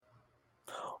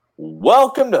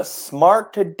Welcome to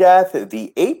Smark to Death,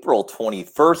 the April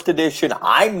 21st edition.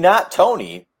 I'm not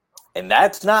Tony, and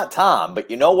that's not Tom,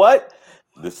 but you know what?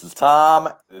 This is Tom,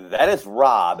 that is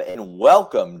Rob, and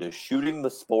welcome to Shooting the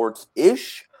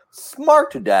Sports-ish Smark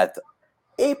to Death,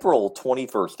 April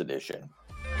 21st edition.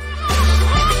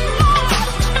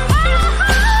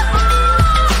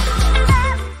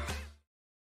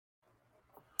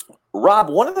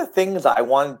 Rob, one of the things I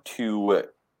wanted to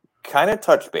kind of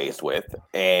touch base with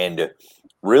and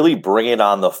really bring it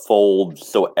on the fold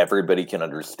so everybody can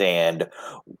understand.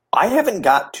 I haven't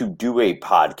got to do a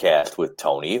podcast with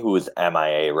Tony, who is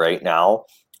MIA right now.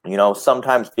 You know,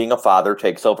 sometimes being a father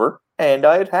takes over, and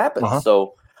it happens.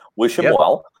 So wish him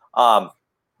well.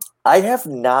 I have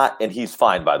not, and he's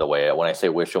fine, by the way. When I say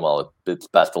wish him well, it's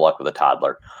best of luck with a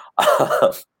toddler.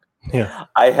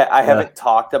 I haven't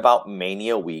talked about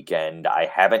Mania weekend. I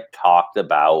haven't talked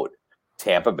about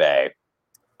Tampa Bay.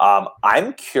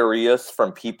 I'm curious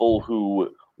from people who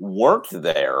weren't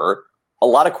there, a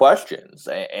lot of questions,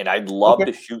 and I'd love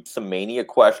to shoot some Mania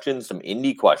questions, some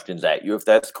indie questions at you if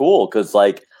that's cool. Because,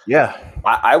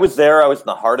 I was there. I was in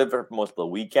the heart of it for most of the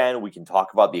weekend. We can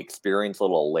talk about the experience a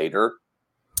little later.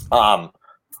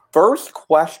 First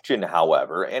question,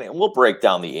 however, and we'll break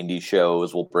down the indie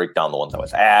shows. We'll break down the ones I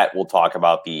was at. We'll talk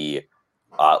about the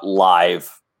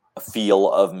live feel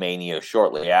of Mania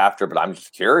shortly after, but I'm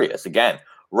just curious. Again,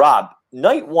 Rob,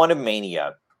 night one of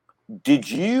Mania, did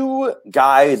you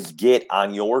guys get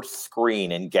on your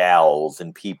screen, and gals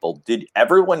and people, did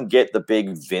everyone get the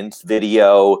big Vince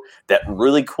video, that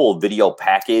really cool video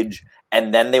package,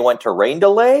 and then they went to rain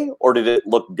delay, or did it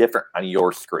look different on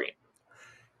your screen?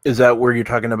 Is that where you're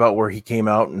talking about where he came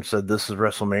out and said this is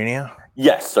WrestleMania?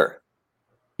 Yes, sir.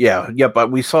 Yeah, but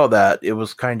we saw that. It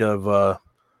was kind of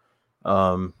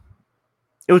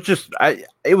it was just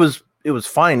it was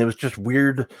fine. It was just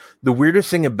weird. The weirdest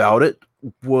thing about it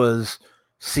was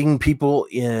seeing people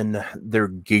in their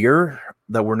gear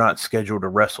that were not scheduled to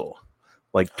wrestle,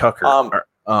 like Tucker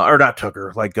or not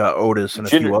Tucker, like Otis and a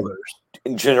few others.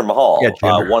 Jinder Mahal,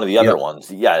 one of the other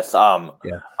ones. Yes.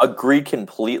 Agree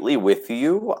completely with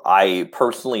you. I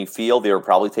personally feel they were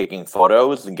probably taking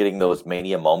photos and getting those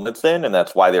Mania moments in, and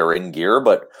that's why they were in gear.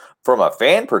 But from a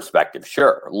fan perspective,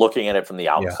 sure, looking at it from the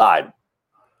outside,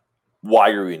 why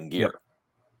are you in gear?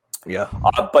 Yeah.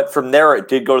 But from there, it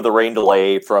did go to the rain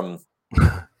delay from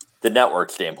the network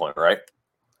standpoint, right?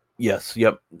 Yes.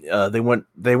 Yep. They went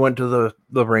to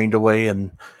the rain delay,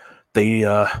 and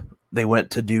they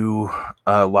went to do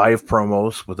live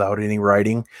promos without any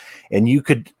writing, and you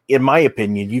could, in my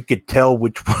opinion, you could tell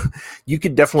you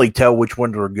could definitely tell which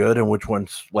ones were good and which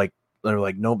ones they're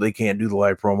like, nope, they can't do the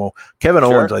live promo. Kevin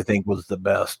Owens, I think, was the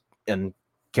best, and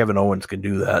Kevin Owens can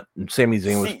do that, and Sami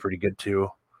Zayn was pretty good too.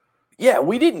 Yeah,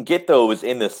 we didn't get those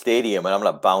in the stadium, and I'm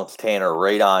going to bounce Tanner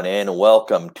right on in.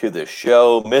 Welcome to the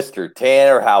show, Mr.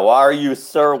 Tanner. How are you,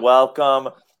 sir? Welcome.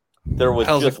 There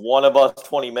was one of us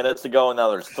 20 minutes ago, and now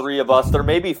there's three of us. There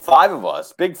may be five of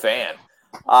us. Big fan.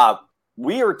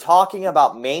 We are talking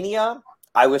about Mania.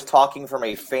 I was talking from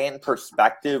a fan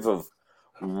perspective of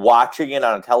watching it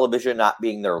on television, not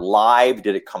being there live.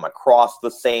 Did it come across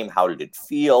the same? How did it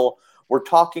feel? We're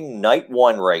talking night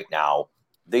one right now.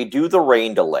 They do the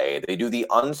rain delay. They do the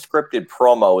unscripted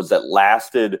promos that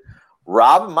lasted.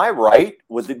 Rob, am I right?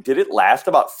 Did it last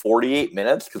about 48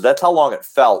 minutes? Because that's how long it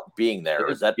felt being there.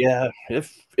 Is that? Yeah,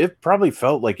 it probably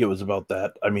felt like it was about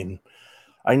that. I mean,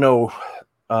 I know.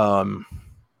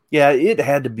 It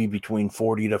had to be between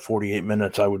 40 to 48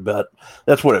 minutes. I would bet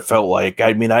that's what it felt like.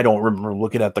 I mean, I don't remember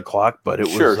looking at the clock, but it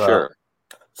was sure.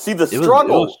 See, the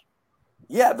struggle.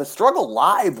 The struggle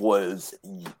live was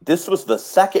this was the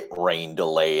second rain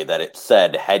delay that it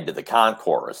said head to the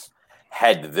concourse,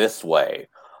 head this way.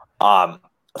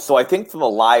 So I think from a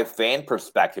live fan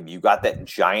perspective, you got that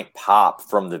giant pop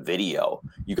from the video.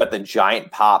 You got the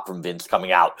giant pop from Vince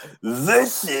coming out.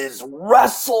 This is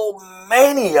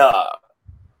WrestleMania.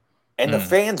 And the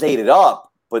fans ate it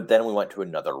up, but then we went to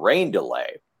another rain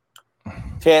delay.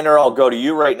 Tanner, I'll go to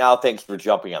you right now. Thanks for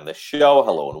jumping on the show.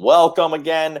 Hello and welcome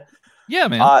again. Yeah,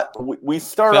 man. We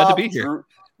start Glad off. to be here.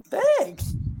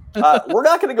 Thanks. We're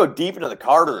not going to go deep into the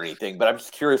card or anything, but I'm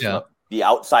just curious from the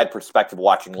outside perspective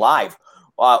watching live.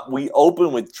 We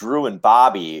open with Drew and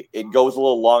Bobby. It goes a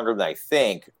little longer than I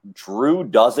think. Drew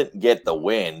doesn't get the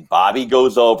win. Bobby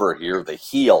goes over here, the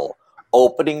heel,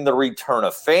 opening the return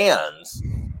of fans.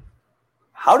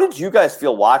 How did you guys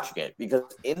feel watching it? Because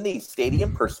in the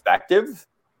stadium perspective,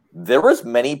 there was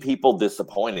many people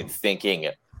disappointed thinking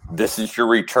this is your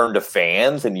return to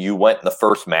fans and you went in the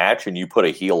first match and you put a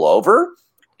heel over.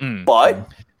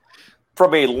 But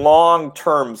From a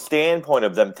long-term standpoint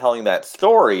of them telling that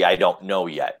story, I don't know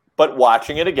yet. But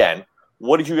watching it again,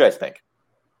 what did you guys think?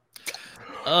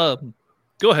 Go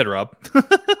ahead, Rob.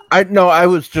 I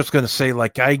was just gonna say,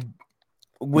 like,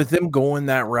 with them going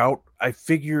that route, I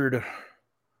figured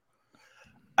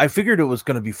it was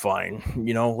gonna be fine.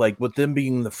 You know, like with them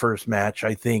being the first match,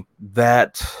 I think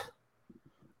that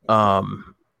I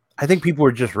think people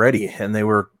were just ready and they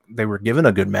were given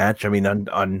a good match. I mean,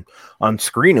 on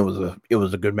screen it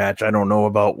was a good match. I don't know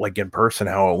about like in person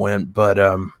how it went, but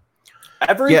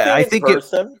everything I think in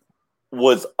person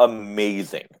was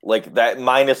amazing. Like that,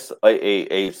 minus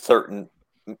a certain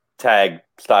tag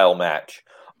style match.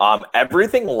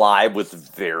 Everything live was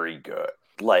very good.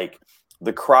 Like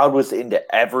the crowd was into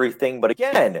everything, but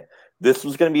again, this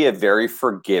was going to be a very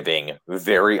forgiving,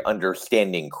 very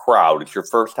understanding crowd. It's your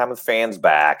first time with fans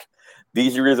back.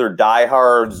 These are either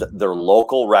diehards, they're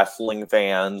local wrestling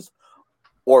fans,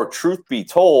 or truth be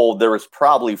told, there was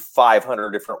probably 500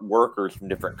 different workers from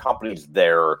different companies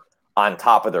there on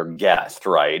top of their guest,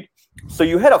 right? So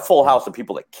you had a full house of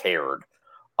people that cared.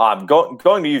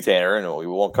 Going to you, Tanner, and we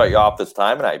won't cut you off this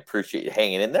time, and I appreciate you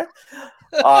hanging in there.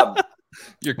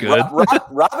 You're good.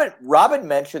 Robin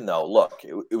mentioned, though, look,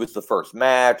 it was the first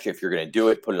match. If you're going to do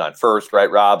it, put it on first, right,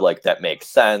 Rob? Like, that makes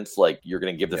sense. Like, you're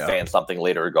going to give the fans something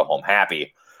later to go home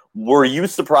happy. Were you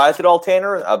surprised at all,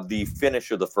 Tanner, of the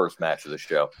finish of the first match of the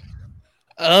show?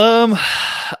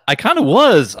 I kind of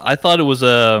was. I thought it was,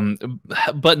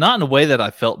 but not in a way that I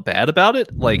felt bad about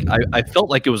it. Like I felt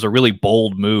like it was a really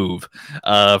bold move,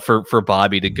 for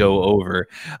Bobby to go over,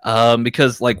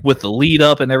 because like with the lead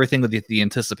up and everything, with the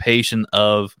anticipation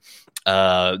of,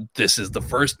 this is the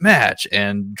first match,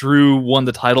 and Drew won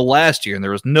the title last year, and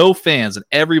there was no fans, and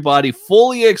everybody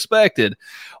fully expected,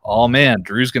 oh man,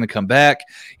 Drew's going to come back.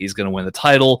 He's going to win the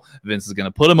title. Vince is going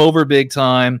to put him over big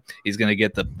time. He's going to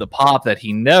get the pop that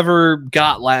he never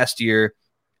got last year.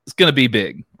 It's going to be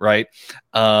big, right?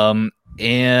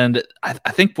 And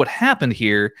I think what happened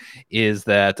here is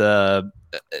that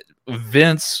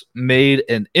Vince made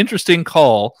an interesting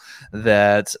call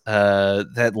that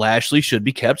that Lashley should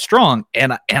be kept strong,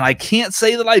 and I can't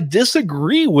say that I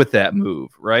disagree with that move,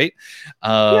 right?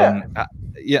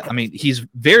 Yeah, I mean, he's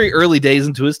very early days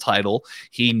into his title.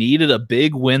 He needed a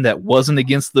big win that wasn't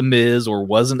against The Miz or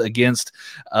wasn't against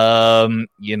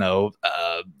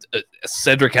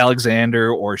Cedric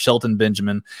Alexander or Shelton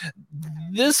Benjamin.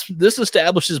 This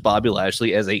establishes Bobby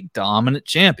Lashley as a dominant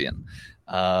champion.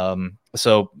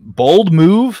 So bold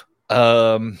move.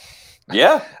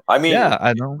 Yeah, I mean,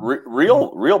 I know,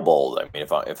 real bold. I mean,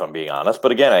 if I'm being honest,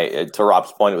 but again, to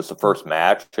Rob's point, it was the first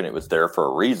match and it was there for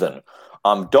a reason.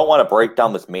 Don't want to break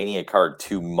down this Mania card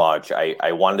too much.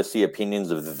 I wanted to see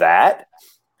opinions of that,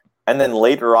 and then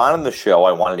later on in the show,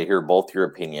 I wanted to hear both your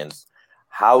opinions.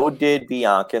 How did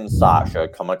Bianca and Sasha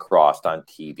come across on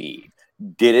TV?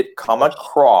 Did it come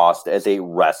across as a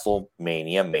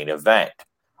WrestleMania main event?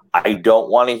 I don't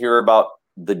want to hear about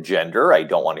the gender. I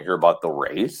don't want to hear about the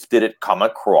race. Did it come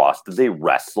across as a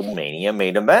WrestleMania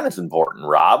main event is important?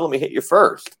 Rob, let me hit you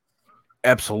first.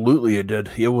 Absolutely, it did.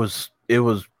 It was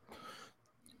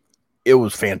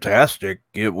fantastic.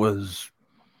 It was,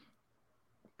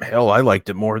 hell, I liked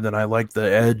it more than I liked the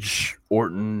Edge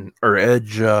Orton or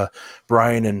Edge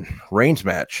Bryan and Reigns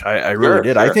match. I really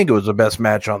did. Sure. I think it was the best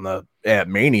match at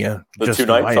Mania. The just 2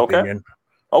 nights, opinion.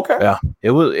 Okay. Yeah,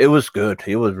 it was good.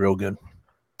 It was real good.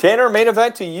 Tanner, main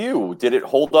event to you. Did it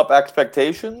hold up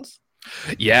expectations?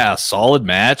 Yeah, solid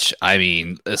match. I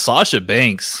mean, Sasha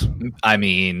Banks. I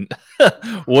mean,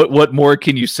 what more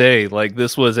can you say? Like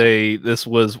this was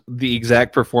the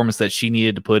exact performance that she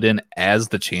needed to put in as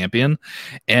the champion,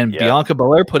 and Bianca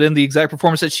Belair put in the exact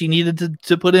performance that she needed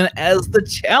to put in as the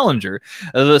challenger.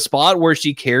 The spot where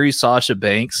she carries Sasha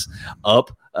Banks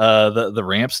up the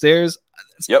ramp stairs.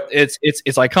 Yep, it's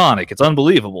iconic. It's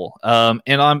unbelievable. And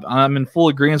I'm in full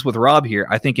agreement with Rob here.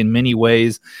 I think in many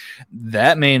ways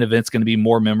that main event's going to be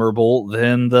more memorable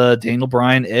than the Daniel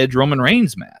Bryan Edge Roman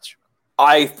Reigns match.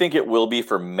 I think it will be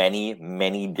for many,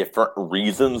 many different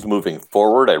reasons moving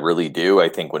forward. I really do. I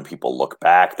think when people look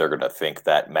back, they're going to think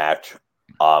that match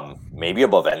maybe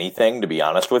above anything, to be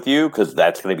honest with you, because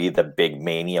that's going to be the big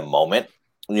Mania moment.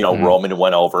 You know, Roman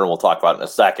went over, and we'll talk about it in a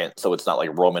second. So it's not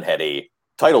like Roman had a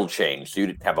title change, so you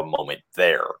didn't have a moment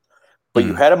there. But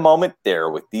you had a moment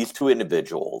there with these two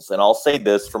individuals, and I'll say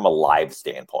this from a live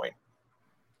standpoint.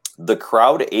 The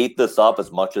crowd ate this up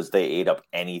as much as they ate up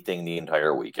anything the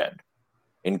entire weekend,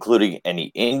 including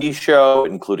any indie show,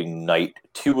 including night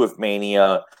 2 of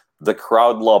Mania. The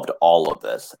crowd loved all of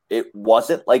this. It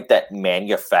wasn't like that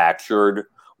manufactured,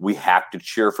 we have to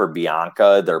cheer for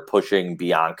Bianca, they're pushing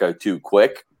Bianca too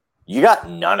quick. You got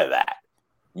none of that.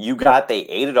 They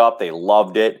ate it up, they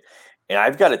loved it. And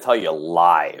I've got to tell you,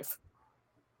 live,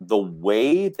 the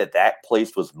way that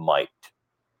place was mic'd,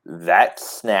 that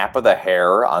snap of the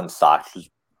hair on Sasha's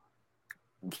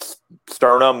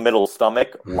sternum, middle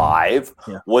stomach, live,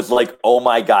 was like, oh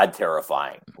my God,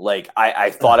 terrifying. Like,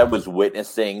 I thought I was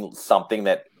witnessing something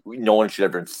that no one should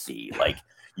ever see. Like,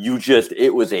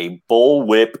 it was a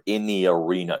bullwhip in the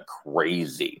arena.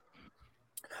 Crazy.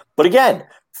 But again,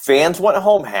 fans went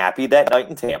home happy that night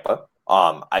in Tampa.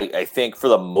 I think for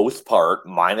the most part,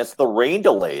 minus the rain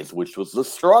delays, which was the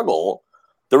struggle,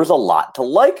 there was a lot to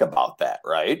like about that,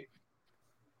 right?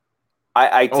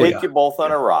 I take you both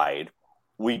on a ride.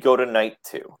 We go to night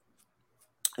 2.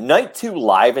 Night 2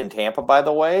 live in Tampa, by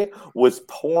the way, was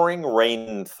pouring rain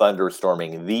and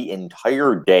thunderstorming the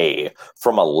entire day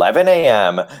from 11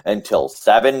 a.m. until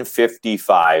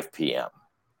 7:55 p.m.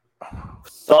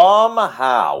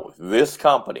 Somehow, this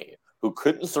company, who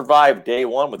couldn't survive day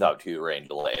 1 without 2 rain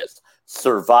delays,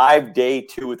 survived day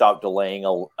 2 without delaying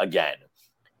again.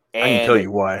 And I can tell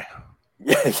you why.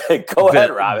 Go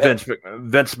ahead, Rob. Vince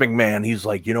McMahon, he's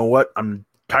like, you know what? I'm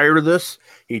tired of this.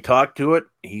 He talked to it.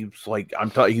 He's like,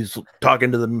 he's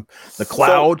talking to the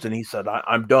clouds, and he said,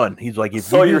 I'm done. He's like,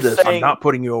 if you do this, I'm not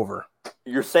putting you over.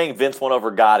 You're saying Vince went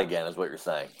over God again, is what you're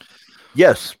saying?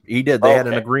 Yes, he did. They had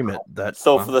an agreement that.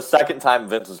 So for the second time in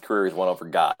Vince's career, he's went over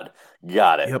God.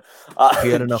 Got it. Yep. He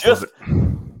had enough of it.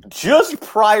 Just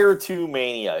prior to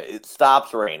Mania, it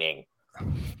stops raining.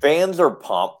 Fans are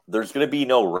pumped. There's going to be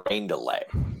no rain delay.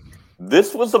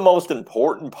 This was the most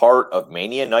important part of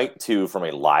Mania Night 2 from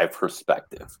a live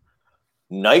perspective.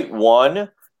 Night 1,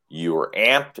 you were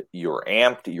amped, you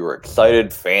were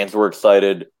excited, fans were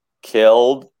excited,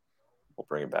 killed. We'll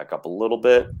bring it back up a little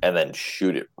bit, and then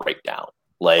shoot it right down.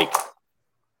 Like,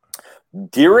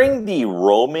 during the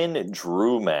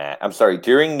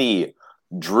during the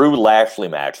Drew Lashley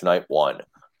match, night 1,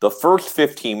 the first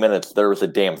 15 minutes, there was a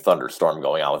damn thunderstorm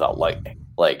going on without lightning.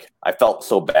 Like, I felt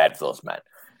so bad for those men.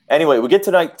 Anyway, we get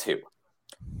to night 2.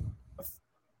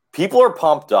 People are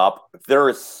pumped up. There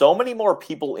is so many more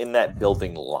people in that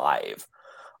building live.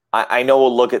 I know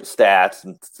we'll look at stats,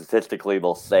 and statistically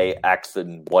they'll say X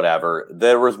and whatever.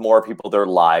 There was more people there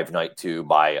live night 2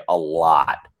 by a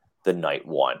lot than night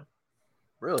 1.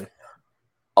 Really?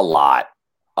 A lot.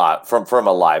 From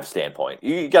a live standpoint.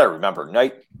 You got to remember,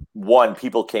 night 1,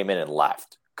 people came in and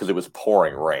left because it was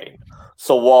pouring rain.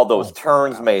 So while those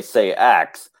turns may say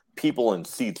X, people in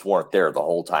seats weren't there the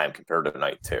whole time compared to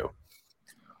night 2.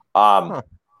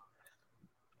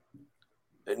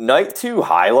 Night 2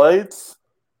 highlights.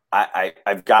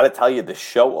 I've got to tell you, the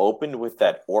show opened with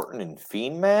that Orton and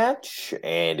Fiend match,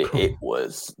 and it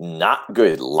was not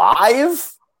good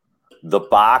live. The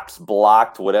box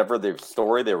blocked whatever their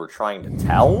story they were trying to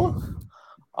tell.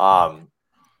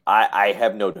 I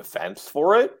have no defense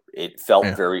for it. It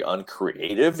felt very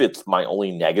uncreative. It's my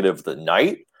only negative of the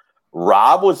night.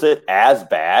 Rob, was it as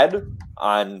bad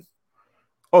on?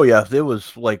 Oh yeah, it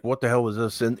was like, what the hell was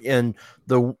this? And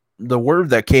the word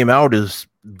that came out is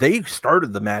they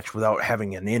started the match without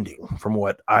having an ending, from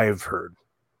what I've heard.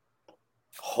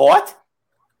 What?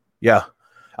 Yeah,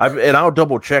 I'll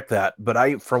double check that,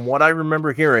 but from what I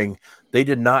remember hearing, they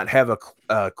did not have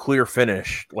a clear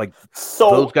finish. Like,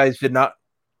 those guys did not.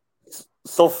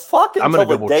 So fuck it until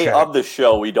the day of the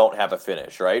show we don't have a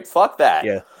finish, right? Fuck that.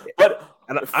 Yeah, but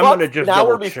I'm gonna just now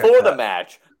we're before the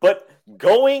match, but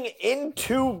going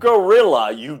into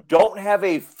Gorilla, you don't have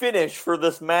a finish for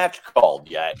this match called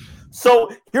yet.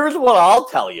 So here's what I'll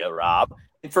tell you, Rob,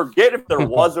 and forget if there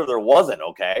was or there wasn't,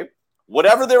 okay?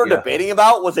 Whatever they were debating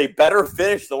about was a better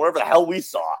finish than whatever the hell we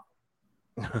saw.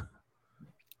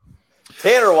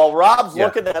 Tanner, while Rob's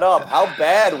looking that up, how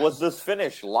bad was this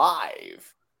finish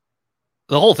live?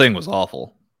 The whole thing was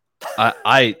awful. The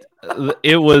whole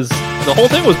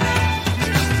thing was.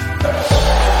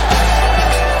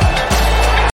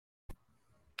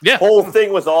 Yeah. Whole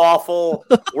thing was awful.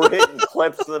 We're hitting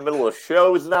clips in the middle of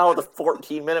shows now at the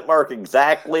 14-minute mark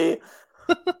exactly.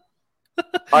 All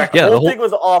right, the whole thing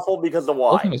was awful because of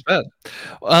why? The whole thing was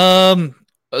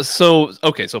bad.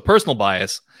 So personal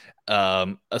bias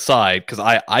aside, because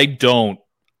I don't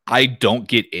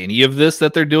get any of this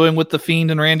that they're doing with the Fiend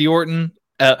and Randy Orton.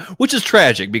 Which is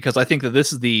tragic, because I think that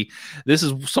this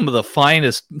is some of the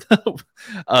finest,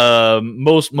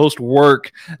 most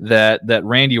work that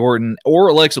Randy Orton or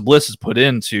Alexa Bliss has put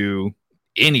into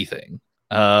anything,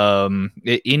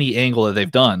 any angle that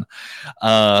they've done.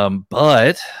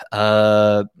 But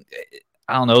I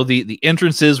don't know, the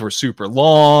entrances were super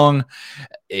long.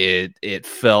 It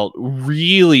felt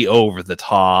really over the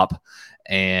top.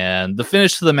 And the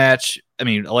finish to the match, I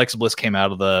mean, Alexa Bliss came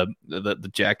out of the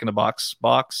Jack in the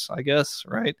Box, I guess,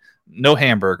 right? No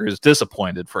hamburgers,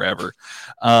 disappointed forever.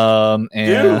 And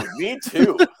Dude, me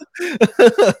too.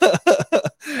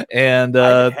 And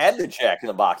I had the Jack in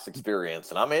the Box experience,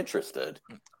 and I'm interested.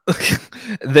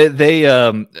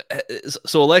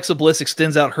 So Alexa Bliss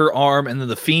extends out her arm, and then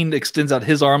the Fiend extends out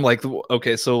his arm. Like,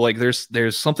 okay, so like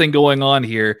there's something going on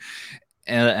here,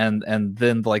 and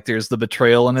then like there's the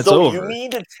betrayal, and it's over. So you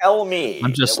mean to tell me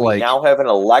I'm just that we now have an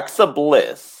Alexa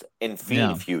Bliss and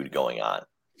Fiend feud going on?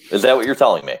 Is that what you're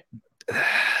telling me?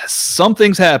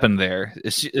 Something's happened there.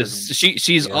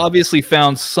 She's obviously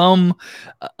found some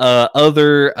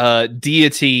other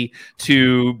deity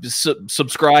to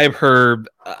subscribe her.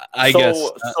 I guess.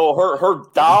 So her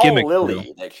doll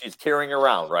Lily that she's carrying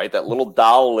around, right? That little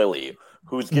doll Lily,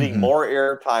 who's getting more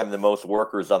airtime than most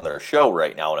workers on their show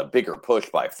right now, and a bigger push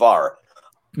by far.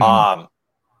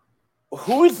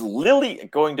 Who is Lily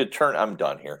going to turn? I'm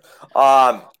done here.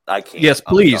 I can't. Yes,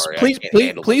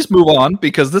 please move on,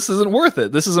 because this isn't worth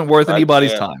it. This isn't worth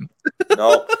anybody's time.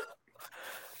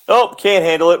 Nope, can't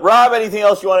handle it. Rob, anything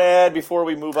else you want to add before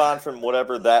we move on from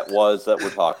whatever that was that we're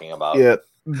talking about? Yeah,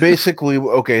 basically,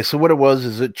 okay. So what it was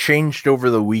is it changed over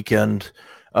the weekend,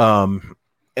 and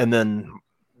then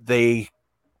they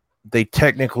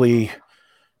technically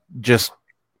just.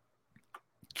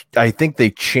 I think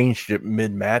they changed it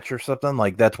mid-match or something.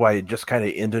 Like, that's why it just kind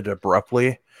of ended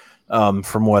abruptly,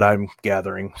 from what I'm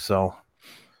gathering. So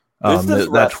this is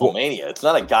WrestleMania. It's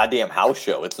not a goddamn house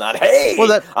show. It's not, hey,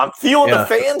 I'm feeling the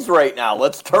fans right now.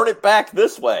 Let's turn it back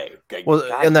this way. Okay, well,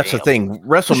 and that's the thing.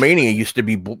 WrestleMania used to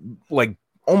be like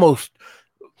almost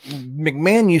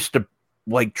McMahon used to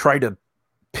like try to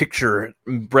picture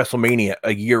WrestleMania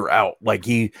a year out. Like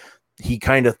he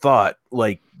kind of thought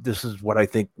like, this is what I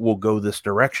think will go this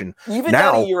direction. Even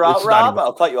now, not a year out, Rob,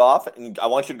 I'll cut you off, and I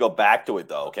want you to go back to it,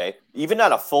 though, okay? Even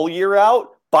not a full year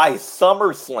out, by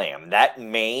SummerSlam, that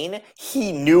main,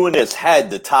 he knew in his head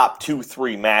the top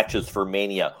 2-3 matches for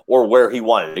Mania, or where he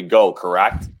wanted to go,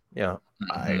 correct? Yeah,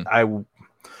 I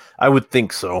would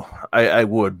think so. I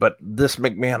would, but this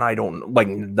McMahon, I don't, like,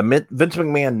 the Vince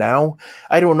McMahon now,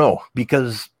 I don't know,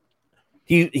 because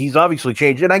he's obviously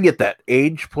changed, and I get that.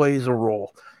 Age plays a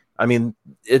role. I mean,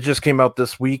 it just came out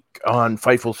this week on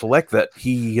Fightful Select that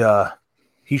he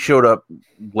showed up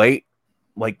late,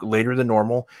 like later than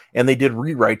normal, and they did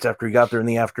rewrites after he got there in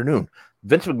the afternoon.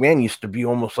 Vince McMahon used to be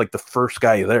almost like the first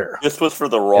guy there. This was for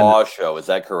the Raw show, is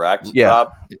that correct? Yeah.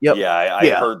 Rob? Yep. Yeah, I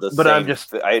heard the same. But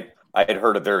I had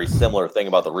heard a very similar thing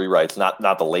about the rewrites,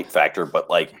 not the late factor, but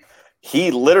like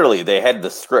they had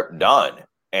the script done,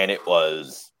 and it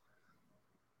was.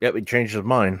 Yep, he changed his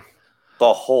mind.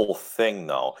 The whole thing,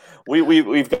 though.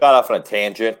 We've got off on a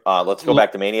tangent. Let's go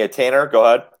back to Mania. Tanner, go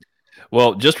ahead.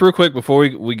 Well, just real quick before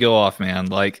we go off, man.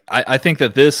 Like I think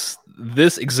that this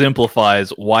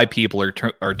exemplifies why people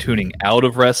are tuning out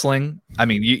of wrestling. I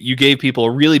mean, you gave people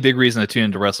a really big reason to tune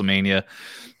into WrestleMania.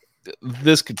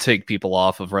 This could take people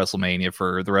off of WrestleMania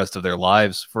for the rest of their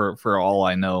lives, for all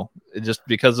I know, just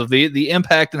because of the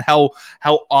impact and how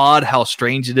odd, how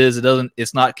strange it is.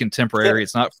 It's not contemporary.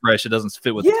 It's not fresh. It doesn't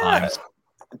fit with the times.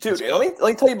 Dude, let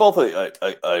me tell you both,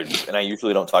 and I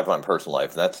usually don't talk about my personal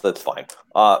life, and that's fine.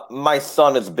 My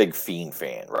son is a big Fiend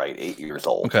fan, right? 8 years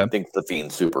old. Okay. Thinks the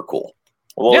Fiend's super cool.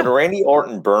 Well, when Randy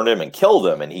Orton burned him and killed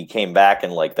him, and he came back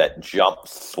in like that jump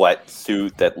sweat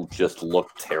suit that just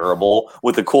looked terrible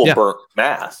with a cool burnt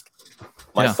mask.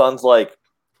 My son's like,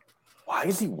 why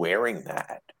is he wearing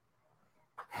that?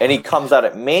 And he comes out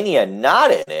at Mania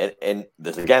not in it, and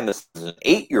this is an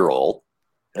 8-year-old.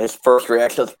 And his first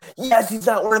reaction is, yes, he's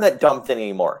not wearing that dumb thing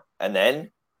anymore. And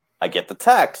then I get the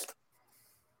text.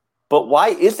 But why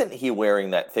isn't he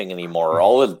wearing that thing anymore? Are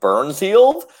all his burns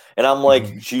healed? And I'm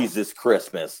like, Jesus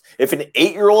Christmas. If an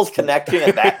 8-year-old's connecting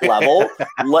at that level,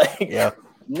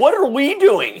 what are we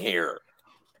doing here?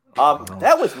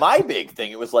 That was my big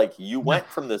thing. It was like you went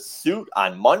from the suit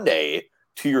on Monday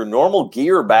to your normal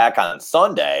gear back on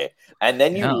Sunday, and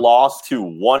then you lost to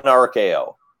one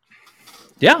RKO.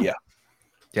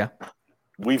 Yeah.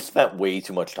 We've spent way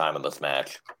too much time on this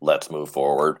match. Let's move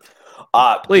forward.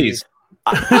 Please.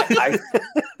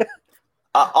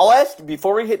 I'll ask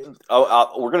before we hit.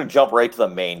 We're going to jump right to the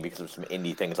main because there's some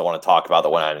indie things I want to talk about that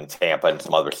went on in Tampa and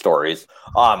some other stories.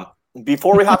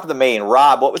 Before we hop to the main,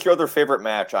 Rob, what was your other favorite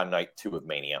match on night 2 of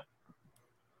Mania?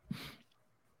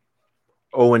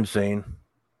 Owen Zane.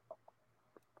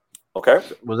 Okay.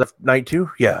 Was that night 2?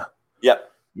 Yeah. Yep.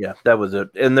 Yeah, that was it.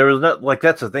 And there was not like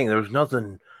that's the thing. There was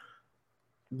nothing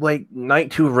like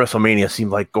night 2 of WrestleMania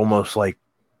seemed like almost like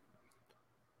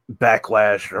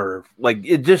Backlash or like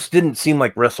it just didn't seem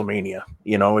like WrestleMania.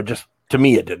 It just to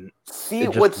me it didn't. See,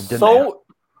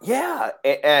 yeah,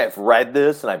 and I've read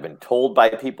this and I've been told by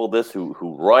people this who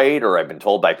write, or I've been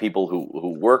told by people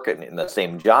who work in the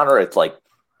same genre. It's like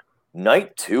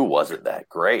night 2 wasn't that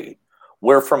great.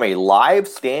 Where from a live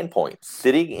standpoint,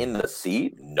 sitting in the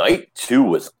seat, night 2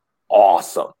 was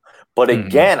awesome. But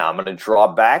again, I'm going to draw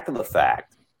back to the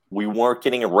fact we weren't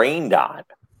getting rained on.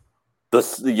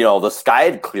 The sky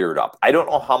had cleared up. I don't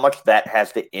know how much that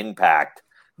has to impact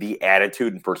the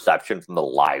attitude and perception from the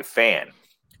live fan.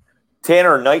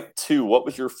 Tanner, night 2, what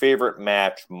was your favorite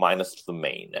match minus the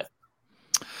main?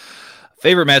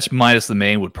 Favorite match minus the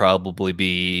main would probably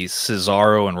be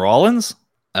Cesaro and Rollins.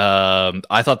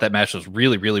 I thought that match was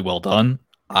really, really well done.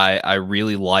 I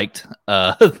really liked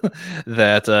that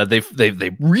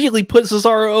they really put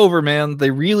Cesaro over, man.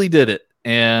 They really did it.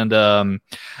 And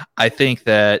I think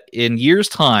that in years'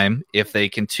 time, if they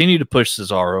continue to push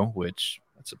Cesaro, which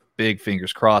that's a big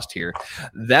fingers crossed here,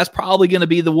 that's probably going to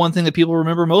be the one thing that people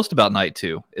remember most about Night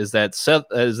 2 is that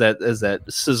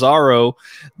Cesaro,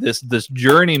 this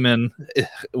journeyman,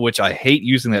 which I hate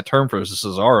using that term for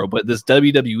Cesaro, but this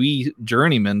WWE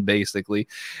journeyman basically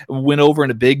went over in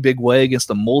a big way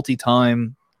against a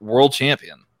multi-time world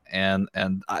champion, and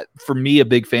for me, a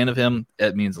big fan of him,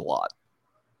 it means a lot.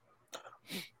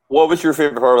 What was your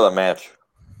favorite part of that match?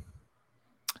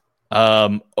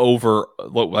 What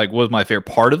was my favorite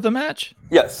part of the match?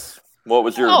 Yes. What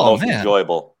was your most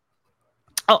enjoyable?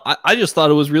 Oh, I just thought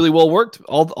it was really well worked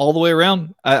all the way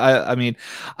around. I mean,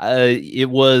 it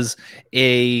was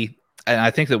and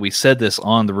I think that we said this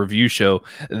on the review show.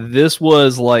 This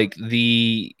was like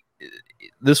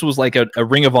a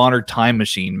Ring of Honor time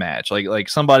machine match. Like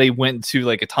somebody went to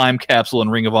like a time capsule in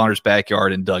Ring of Honor's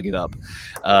backyard and dug it up,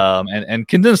 and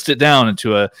condensed it down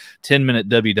into a 10-minute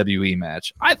WWE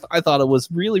match. I thought it was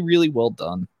really, really well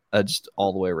done, just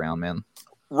all the way around, man.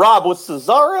 Rob, was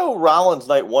Cesaro Rollins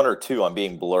night 1 or 2? I'm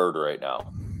being blurred right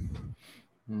now.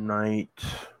 Night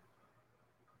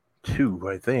 2,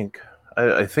 I think.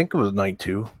 I think it was night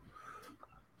 2.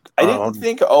 I didn't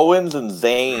think Owens and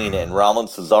Zayn and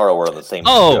Rollins Cesaro were on the same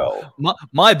show.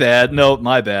 My bad. No,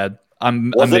 my bad.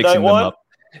 I'm mixing them up.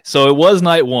 So it was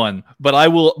night 1, but I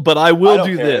will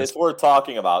do this. It's worth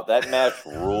talking about. That match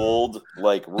ruled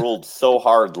so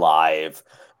hard live.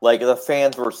 Like the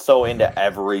fans were so into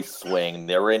every swing.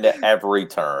 They were into every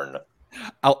turn.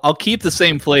 I'll keep the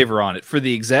same flavor on it for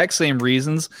the exact same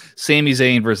reasons. Sami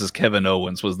Zayn versus Kevin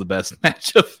Owens was the best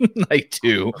match of night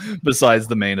 2 besides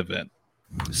the main event.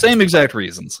 Same exact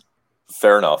reasons.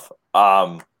 Fair enough.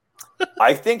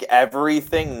 I think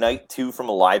everything night 2 from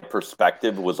a live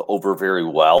perspective was over very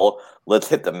well. Let's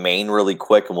hit the main really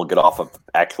quick and we'll get off of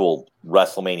actual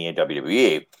WrestleMania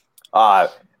WWE.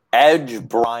 Edge,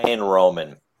 Bryan,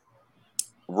 Roman.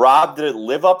 Rob, did it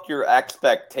live up to your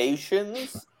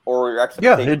expectations or your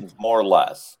expectations more or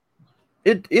less?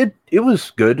 It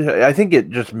was good. I think it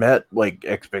just met like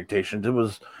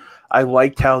expectations. I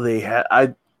liked how they had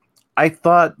I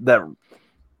thought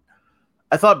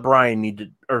Bryan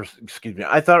needed, or excuse me,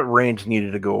 I thought Reigns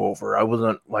needed to go over. I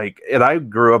wasn't like, and I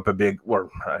grew up I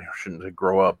shouldn't say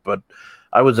grow up, but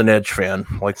I was an Edge fan,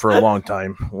 like for a long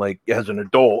time, like as an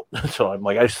adult. So I'm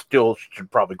like, I still should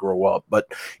probably grow up,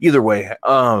 but either way,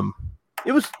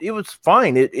 it was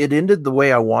fine. It ended the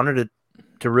way I wanted it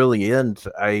to really end.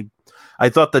 I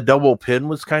thought the double pin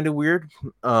was kind of weird,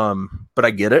 but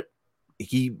I get it.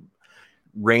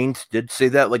 Reigns did say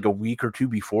that like a week or 2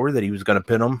 before that he was going to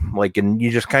pin him, like, and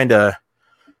you just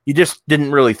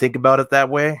didn't really think about it that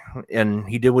way, and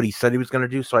he did what he said he was going to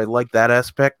do. So I like that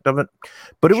aspect of it,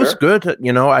 but it was good.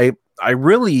 I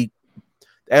really,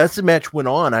 as the match went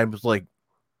on, I was like,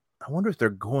 I wonder if they're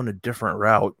going a different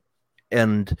route,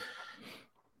 and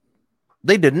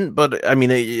they didn't. But I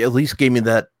mean, it at least gave me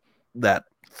that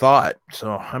thought,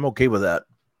 so I'm okay with that.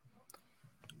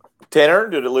 Tanner,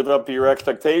 did it live up to your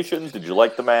expectations? Did you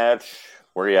like the match?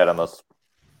 Where are you at on this?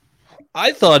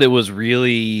 I thought it was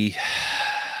really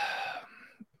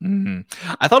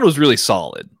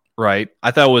solid, right?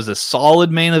 I thought it was a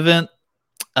solid main event.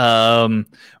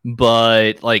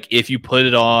 But like if you put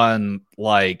it on,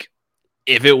 like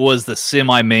if it was the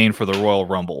semi-main for the Royal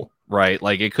Rumble, right?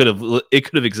 Like it could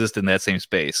have existed in that same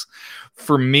space.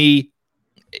 For me,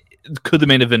 could the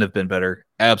main event have been better?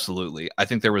 Absolutely. I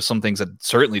think there was some things that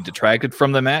certainly detracted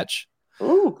from the match.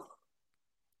 Ooh.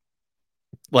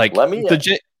 Like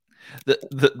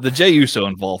the Jey Uso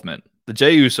involvement. The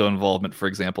Jey Uso involvement, for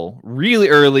example, really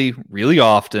early, really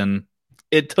often,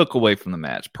 it took away from the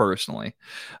match, personally.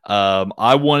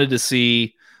 I wanted to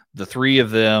see the three of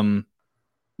them,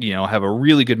 have a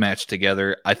really good match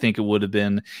together. I think it would have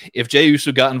been if Jey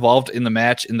Uso got involved in the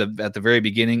match at the very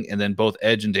beginning, and then both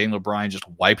Edge and Daniel Bryan just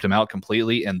wiped him out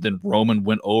completely, and then Roman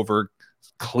went over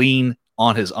clean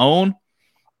on his own.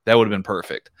 That would have been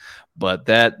perfect. But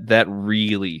that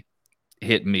really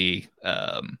hit me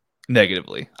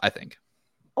negatively, I think.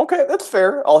 Okay, that's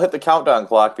fair. I'll hit the countdown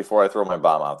clock before I throw my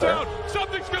bomb out there.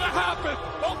 Something's gonna happen.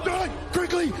 Oh, done.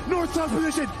 Quickly, north-south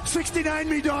position. 69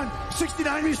 me, done.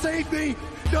 69 me, save me.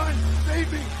 Done.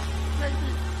 Save me. Save me.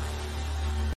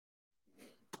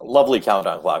 Lovely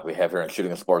countdown clock we have here on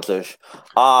Shooting the Sports-ish.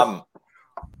 I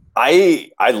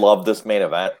love this main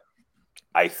event.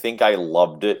 I think I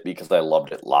loved it because I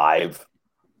loved it live.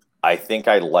 I think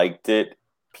I liked it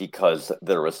because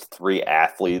there was 3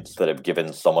 athletes that have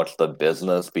given so much the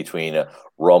business between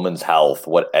Roman's health,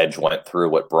 what Edge went through,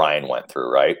 what Bryan went through,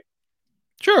 right?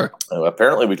 Sure. And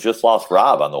apparently we just lost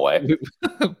Rob on the way.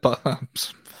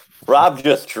 Rob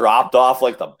just dropped off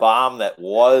like the bomb that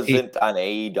wasn't on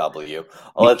AEW.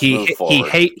 Let's move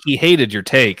forward. He hated your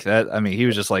take. He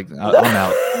was just like, I'm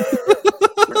out.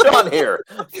 We're done here.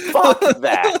 Fuck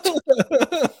that.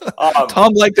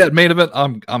 Tom liked that main event.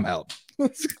 I'm out.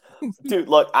 Dude,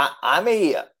 look, I'm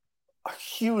a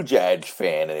huge Edge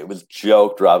fan, and it was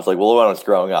joked. Rob's like, well, when I was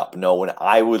growing up. No, when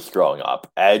I was growing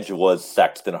up, Edge was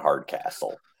Sexton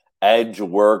Hardcastle. Edge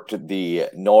worked the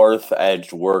North.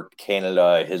 Edge worked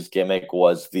Canada. His gimmick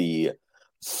was the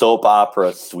soap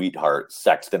opera sweetheart,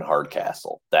 Sexton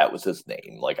Hardcastle. That was his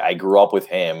name. Like, I grew up with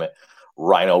him,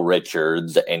 Rhino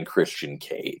Richards, and Christian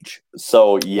Cage.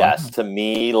 So, yes, to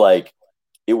me, like,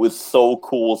 it was so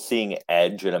cool seeing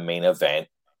Edge in a main event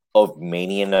of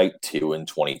Mania Night 2 in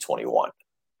 2021.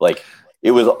 Like,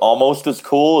 it was almost as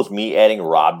cool as me adding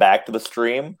Rob back to the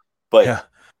stream, but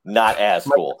not as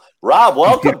cool. Rob,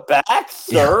 welcome back,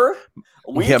 sir.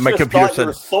 My computer said, you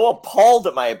were so appalled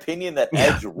at my opinion that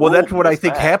Edge. Well, that's what I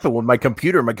think happened with my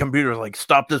computer. My computer was like,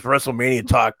 "Stop this WrestleMania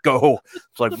talk, go!"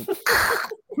 It's like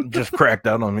just cracked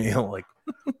out on me. Like,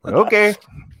 okay,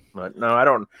 but no, I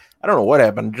don't know what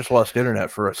happened. Just lost internet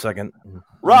for a second.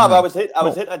 Rob, I was hitting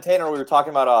on Tanner. We were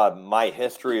talking about my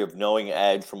history of knowing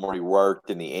Edge from where he worked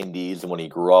in the Indies and when he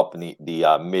grew up in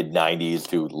the mid '90s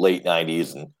to late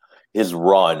 '90s and his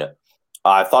run.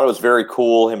 I thought it was very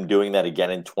cool him doing that again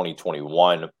in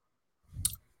 2021.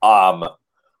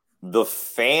 The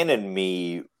fan in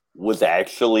me was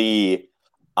actually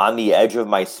on the edge of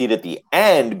my seat at the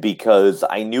end because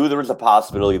I knew there was a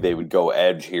possibility they would go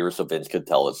Edge here so Vince could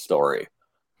tell his story.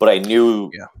 But I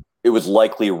knew it was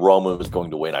likely Roman was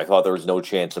going to win. I thought there was no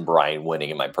chance of Bryan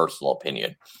winning, in my personal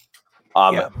opinion.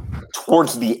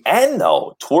 Towards the end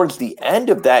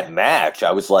of that match,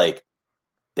 I was like,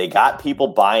 they got people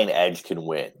buying Edge can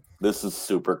win. This is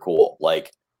super cool.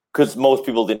 Like, because most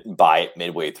people didn't buy it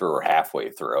midway through or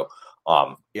halfway through.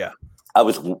 I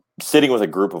was sitting with a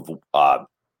group of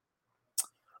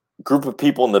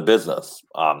people in the business.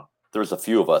 There's a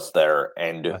few of us there,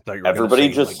 and everybody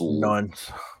just nuns.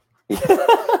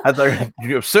 I thought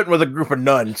you were sitting with a group of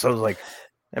nuns. So I was like,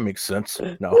 that makes sense.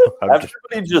 No,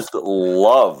 everybody just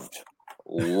loved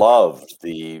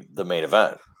the main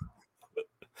event.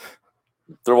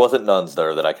 There wasn't nuns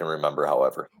there that I can remember,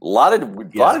 however. A lot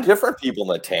of different people in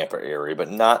the Tampa area, but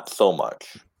not so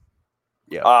much.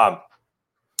 Yeah. I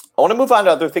want to move on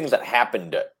to other things that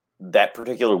happened that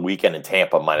particular weekend in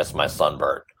Tampa, minus my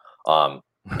sunburn. And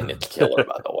it's killer,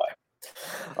 by the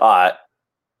way.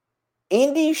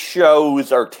 Indie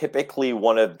shows are typically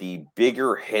one of the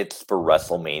bigger hits for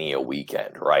WrestleMania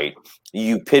weekend, right?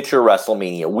 You picture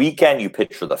WrestleMania weekend, you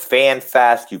picture the Fan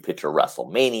Fest, you picture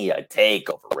WrestleMania,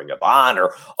 TakeOver, Ring of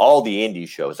Honor, all the indie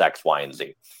shows, X, Y, and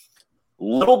Z.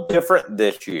 Little different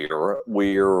this year.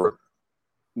 We're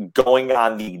going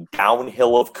on the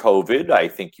downhill of COVID, I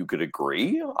think you could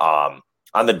agree. On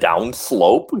the down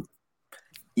slope,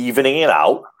 evening it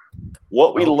out.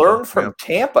 What we learned from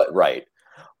Tampa, right?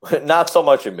 Not so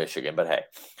much in Michigan, but hey.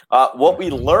 What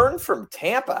we learned from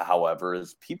Tampa, however,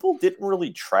 is people didn't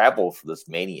really travel for this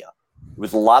Mania. It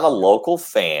was a lot of local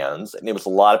fans, and it was a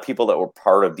lot of people that were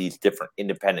part of these different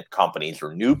independent companies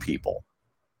or new people.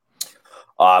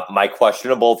 My question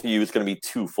to both of you is going to be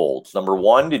twofold. Number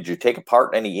one, did you take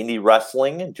part in any indie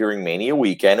wrestling during Mania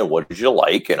weekend, and what did you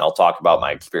like? And I'll talk about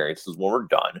my experiences when we're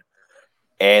done.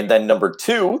 And then number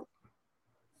two,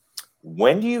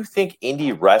 when do you think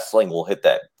indie wrestling will hit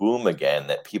that boom again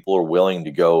that people are willing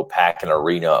to go pack an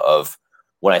arena of,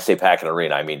 when I say pack an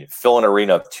arena, I mean fill an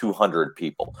arena of 200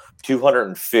 people,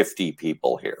 250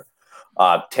 people here.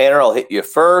 Tanner, I'll hit you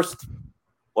first.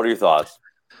 What are your thoughts?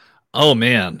 Oh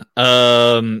man.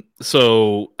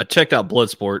 So I checked out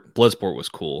Bloodsport. Bloodsport was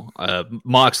cool.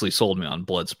 Moxley sold me on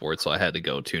Bloodsport, so I had to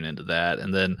go tune into that.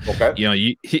 And then, Okay.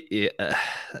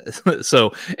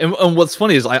 so and what's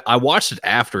funny is I watched it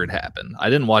after it happened. I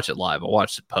didn't watch it live. I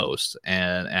watched it post,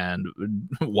 and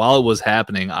while it was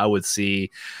happening, I would see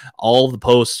all the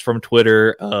posts from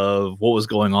Twitter of what was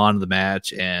going on in the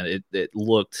match, and it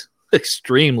looked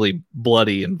extremely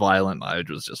bloody and violent. I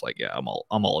was just like, yeah, I'm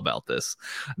all about this.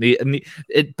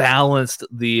 It balanced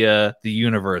the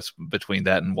universe between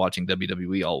that and watching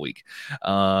WWE all week.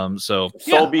 So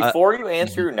before you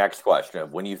answer your next question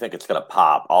of when you think it's going to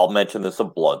pop, I'll mention this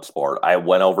of Bloodsport. I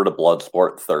went over to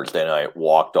Bloodsport Thursday night,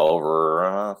 walked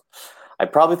over. I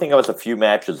probably think I was a few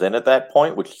matches in at that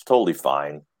point, which is totally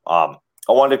fine. I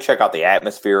wanted to check out the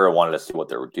atmosphere. I wanted to see what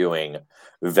they were doing.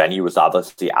 The venue was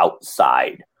obviously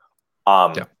outside.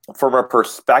 From a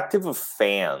perspective of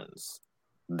fans,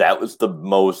 that was the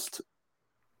most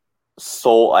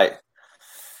it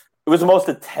was the most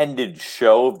attended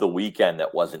show of the weekend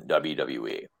that wasn't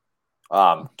WWE.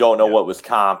 Don't know what was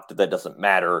comped. That doesn't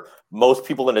matter. Most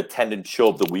people in attendance show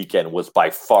of the weekend was by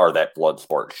far that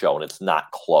Bloodsport show, and it's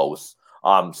not close.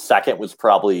 Second was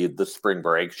probably the Spring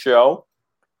Break show,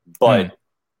 but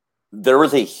there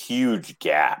was a huge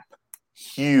gap.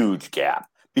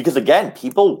 Because, again,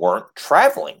 people weren't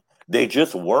traveling. They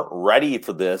just weren't ready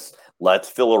for this. Let's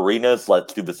fill arenas.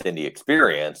 Let's do this indie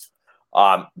experience.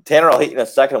 Tanner, I'll hit you in a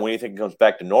second when you think it comes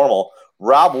back to normal.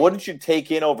 Rob, what did you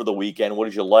take in over the weekend? What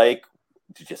did you like?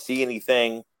 Did you see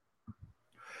anything?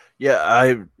 Yeah,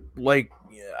 I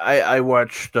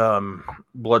watched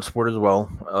Bloodsport as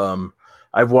well.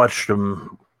 I've watched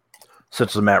them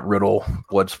since the Matt Riddle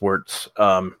Bloodsports.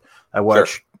 I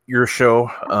watched your show.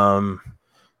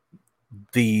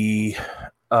 There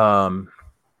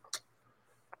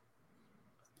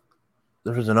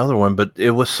was another one, but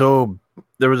there was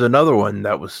another one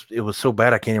that was so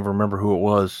bad I can't even remember who it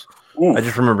was. Oof. I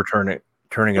just remember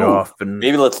turning it off. And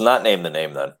maybe let's not name the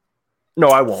name then. No,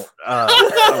 I won't.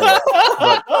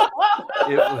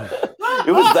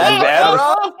 It was that bad.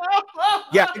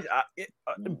 Yeah,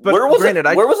 but where was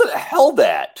it held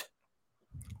at?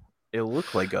 It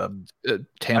looked like a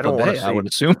Tampa Bay, I would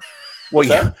assume. Well,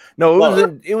 yeah,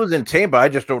 no, it was in Tampa. I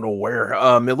just don't know where.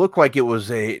 It looked like it was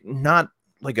not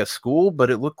like a school, but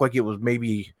it looked like it was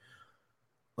maybe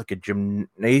like a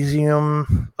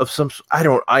gymnasium of some.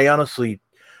 I honestly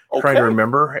trying to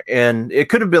remember, and it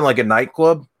could have been like a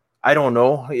nightclub. I don't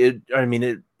know. It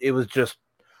was just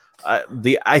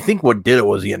I think what did it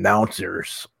was the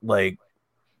announcers. Like,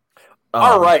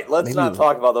 all right, let's not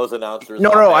talk about those announcers.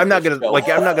 No, I'm not gonna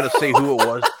say who it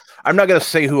was. I'm not gonna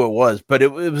say who it was, but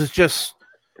it was just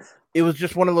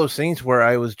one of those things where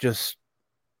I was just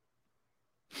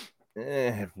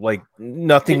like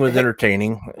nothing was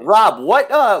entertaining. Rob,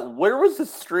 where was the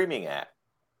streaming at?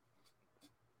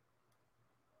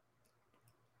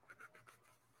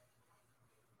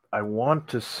 I want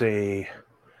to say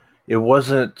it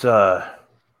wasn't IW.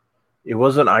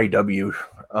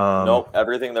 Nope,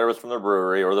 everything there was from the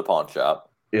brewery or the pawn shop.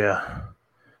 Yeah.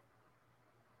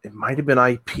 It might have been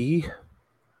IP.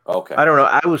 Okay. I don't know.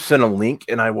 I was sent a link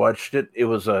and I watched it. It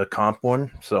was a comp one,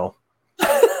 so.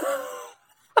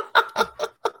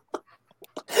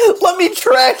 Let me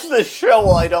trash the show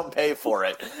while I don't pay for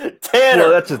it. Tanner.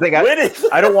 Well, that's the thing.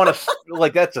 I don't want to,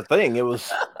 like, that's the thing. It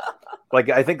was, like,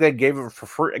 I think they gave it for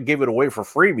free, gave it away for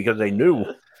free because they knew.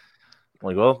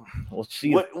 Like, well, let's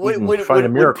see if we can find a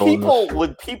miracle.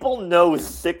 Would people know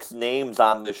 6 names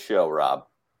on this show, Rob?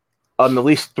 At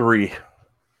least 3.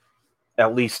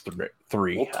 At least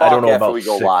 3. We'll talk I don't know after about we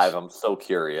go 6. live. I'm so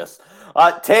curious.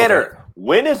 Tanner,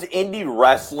 when is indie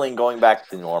wrestling going back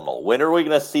to normal? When are we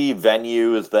going to see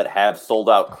venues that have sold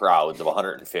out crowds of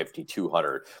 150,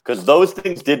 200? Because those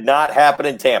things did not happen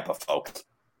in Tampa, folks.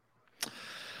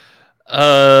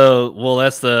 Well,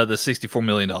 that's the $64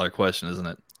 million question, isn't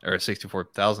it? Or a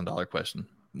 $64,000 question.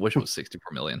 Wish it was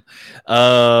 64 million.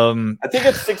 I think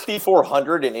it's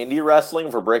 6,400 in indie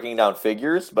wrestling for breaking down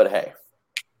figures, but hey.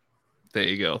 There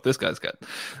you go. This guy's got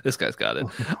it.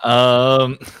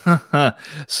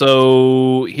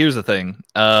 So here's the thing.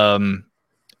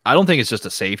 I don't think it's just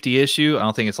a safety issue. I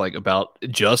don't think it's like about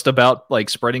like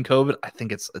spreading COVID. I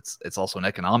think it's also an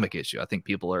economic issue. I think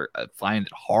people find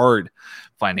it hard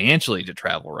financially to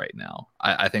travel right now.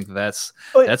 I think that's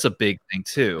a big thing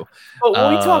too. But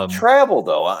when we talk travel,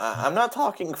 though, I'm not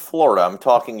talking Florida. I'm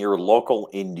talking your local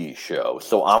indie show.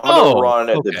 So I'm going to run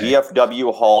at the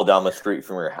VFW hall down the street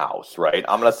from your house, right?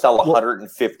 I'm going to sell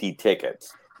 150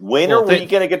 tickets. When are we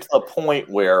going to get to the point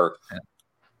where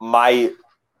my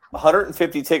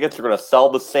 150 tickets are going to sell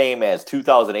the same as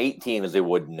 2018 as they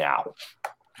would now.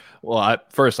 Well, I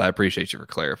appreciate you for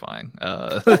clarifying.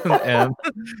 And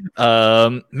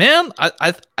man,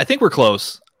 I think we're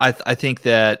close. I think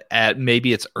that at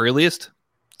maybe its earliest,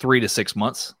 3 to 6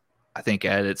 months. I think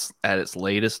at its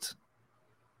latest,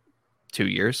 2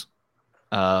 years.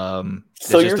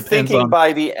 So you're thinking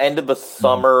by the end of the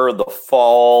summer, the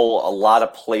fall, a lot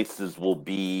of places will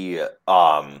be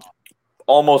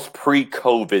almost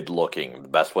pre-COVID looking. The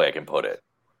best way I can put it.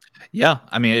 Yeah,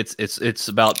 I mean it's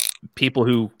about people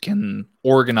who can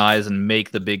organize and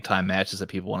make the big time matches that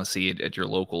people want to see at your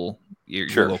local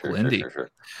local indie. Sure.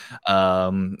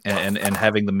 And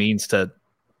having the means to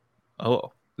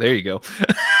there you go.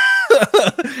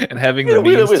 And having the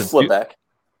means to slip back.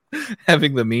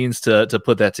 Having the means to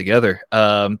put that together.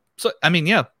 So I mean,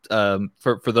 yeah,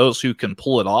 for those who can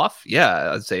pull it off,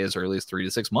 yeah, I'd say as early as 3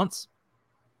 to 6 months.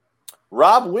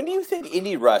 Rob, when do you think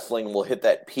indie wrestling will hit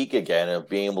that peak again of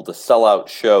being able to sell out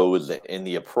shows in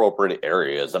the appropriate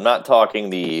areas? I'm not talking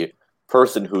the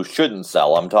person who shouldn't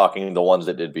sell. I'm talking the ones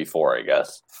that did before, I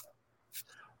guess.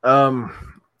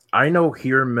 I know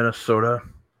here in Minnesota,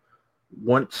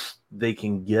 once they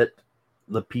can get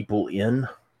the people in,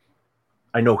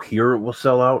 I know here it will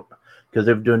sell out because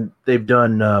they've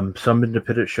done some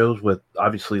independent shows with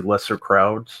obviously lesser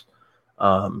crowds.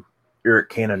 Eric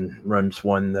Cannon runs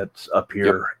one that's up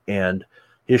here, and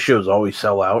his shows always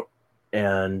sell out.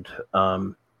 And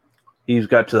he's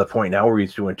got to the point now where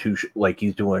he's doing two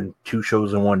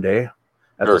shows in one day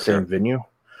at the same venue.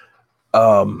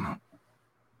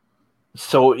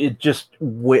 So it just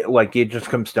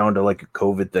comes down to like a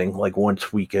COVID thing. Like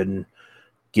once we can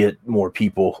get more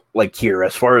people like here,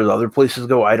 as far as other places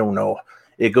go, I don't know.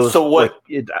 It goes so what?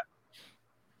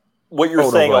 What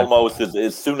you're saying almost is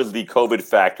as soon as the COVID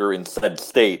factor in said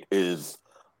state is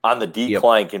on the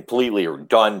decline completely or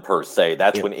done per se,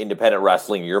 that's when independent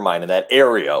wrestling in your mind in that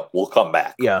area will come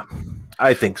back. Yeah,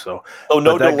 I think so. So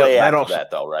no delay after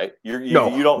that though, right? You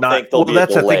don't think there'll be a delay?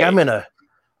 That's the thing.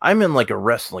 I'm in like a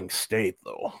wrestling state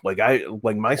though. Like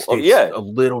my state's a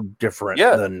little different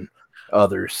than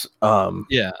others. And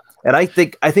I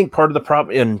think part of the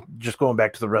problem, and just going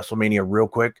back to the WrestleMania real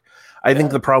quick, I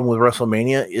think the problem with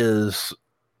WrestleMania is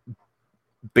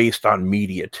based on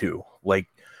media too. Like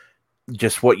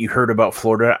just what you heard about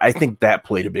Florida, I think that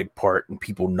played a big part in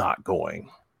people not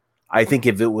going. I think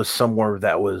if it was somewhere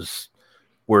that was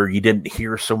where you didn't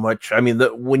hear so much, I mean,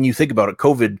 when you think about it,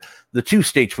 COVID, the two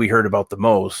states we heard about the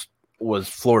most was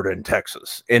Florida and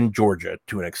Texas and Georgia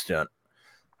to an extent.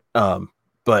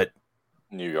 But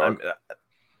New York.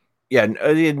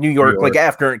 New York, like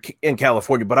after in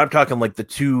California, but I'm talking like the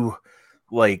two,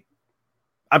 like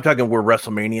I'm talking where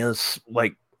WrestleManias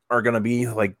like are going to be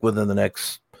like within the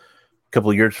next couple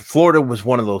of years. Florida was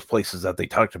one of those places that they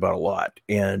talked about a lot.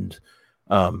 And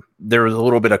there was a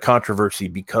little bit of controversy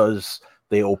because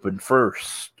they opened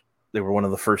first. They were one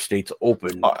of the first states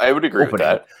open. I would agree with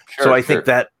that. Sure, so I think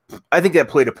that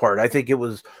played a part. I think it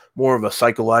was more of a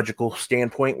psychological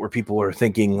standpoint where people are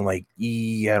thinking like,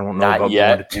 I don't know. Not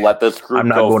yet. Let this group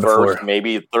go first.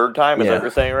 Maybe third time. Is that what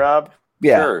you're saying, Rob?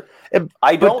 Yeah. Sure.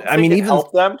 I don't think it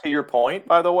helped them, to your point,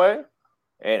 by the way.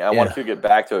 And I want to get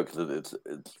back to it because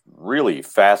it's really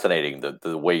fascinating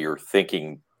the way you're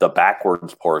thinking the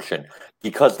backwards portion,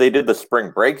 because they did the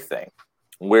spring break thing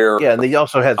where and they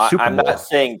also had Super Bowl.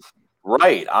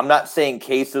 I'm not saying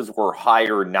cases were high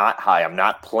or not high. I'm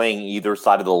not playing either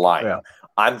side of the line. Yeah.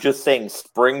 I'm just saying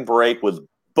spring break was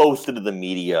boasted to the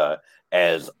media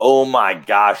as, oh my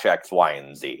gosh, X, Y,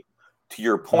 and Z. To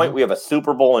your point, we have a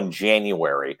Super Bowl in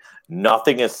January.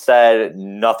 Nothing is said,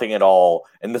 nothing at all.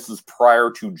 And this is prior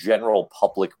to general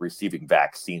public receiving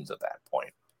vaccines at that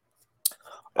point.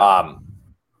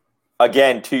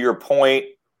 Again, to your point,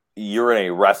 you're in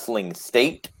a wrestling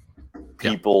state.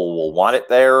 People will want it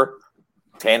there.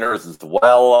 Tanner's as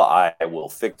well. I will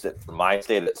fix it for my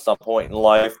state at some point in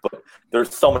life. But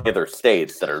there's so many other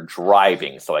states that are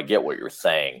driving, so I get what you're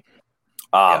saying.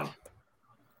 I'll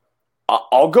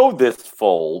go this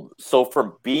fold. So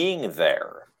from being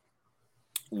there,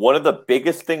 one of the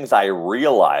biggest things I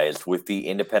realized with the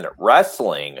independent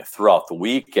wrestling throughout the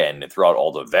weekend and throughout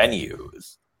all the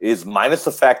venues is, minus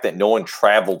the fact that no one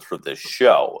traveled for this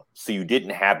show, so you didn't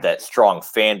have that strong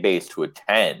fan base to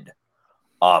attend.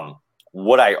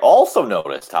 What I also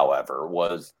noticed, however,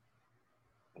 was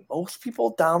most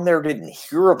people down there didn't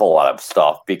hear of a lot of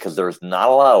stuff because there's not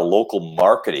a lot of local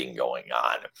marketing going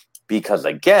on. Because,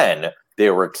 again, they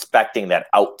were expecting that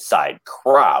outside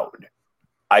crowd.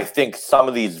 I think some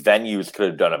of these venues could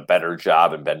have done a better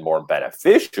job and been more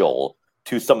beneficial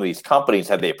to some of these companies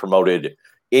had they promoted,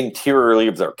 interiorly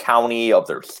of their county, of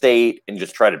their state, and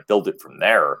just try to build it from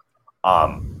there.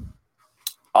 I'll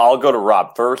go to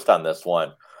Rob first on this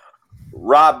one.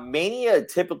 Rob, Mania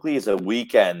typically is a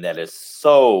weekend that is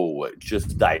so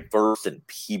just diverse in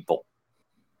people.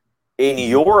 In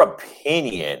your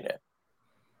opinion,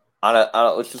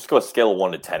 let's just go a scale of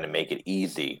 1 to 10 and make it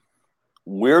easy.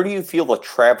 Where do you feel the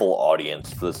travel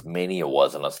audience for this Mania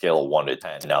was on a scale of 1 to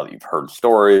 10? Now that you've heard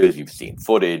stories, you've seen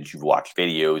footage, you've watched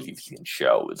videos, you've seen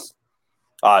shows.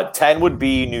 10 would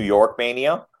be New York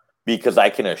Mania, because I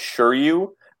can assure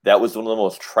you that was one of the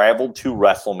most traveled to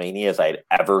WrestleManias I'd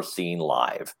ever seen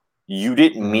live. You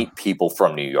didn't meet people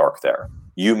from New York there.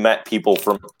 You met people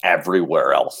from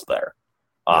everywhere else there.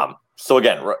 So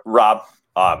again, Rob,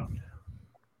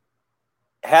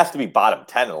 has to be bottom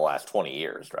 10 in the last 20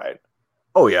 years, right?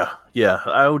 Oh, yeah. Yeah,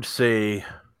 I would say,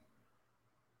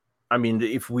 I mean,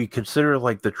 if we consider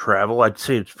like the travel, I'd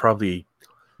say it's probably,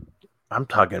 I'm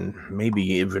talking maybe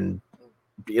even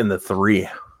in the 3.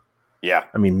 Yeah.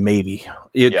 I mean, maybe.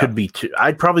 It could be 2.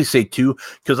 I'd probably say 2,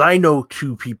 because I know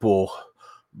 2 people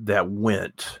that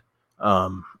went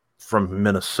from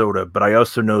Minnesota, but I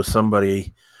also know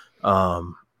somebody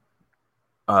from,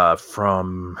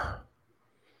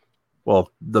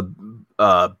 well, the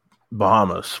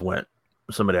Bahamas went.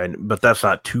 Somebody I knew, but that's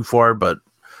not too far, but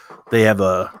they have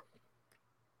like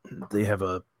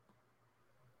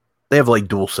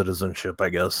dual citizenship, I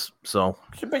guess. So,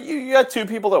 but you got 2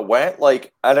 people that went.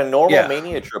 Like at a normal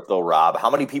Mania trip, though, Rob, how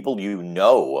many people do you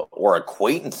know or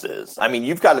acquaintances? I mean,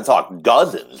 you've got to talk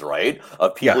dozens, right,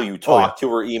 of people you talk to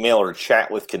or email or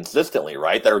chat with consistently,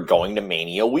 right? That are going to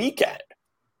Mania weekend.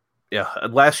 Yeah,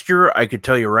 last year I could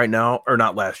tell you right now, or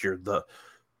not last year, the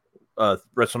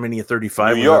WrestleMania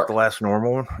 35 was that the last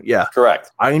normal one. Yeah, correct.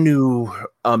 I knew.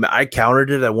 I counted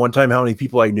it at one time how many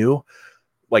people I knew.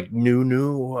 Like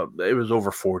knew it was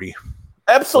over 40.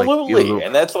 Absolutely, like,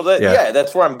 and that's what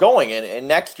that's where I'm going. And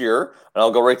next year, and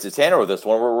I'll go right to Tanner with this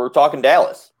one. We're talking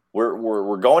Dallas.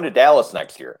 We're going to Dallas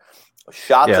next year.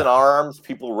 Shots in arms,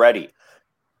 people ready.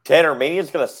 Tanner,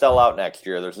 Mania's going to sell out next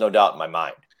year. There's no doubt in my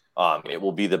mind. It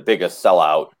will be the biggest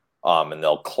sellout, and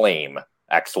they'll claim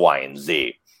X, Y, and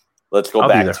Z. Let's go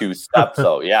back 2 steps.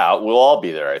 So we'll all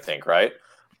be there, I think, right?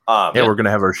 We're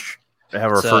gonna have our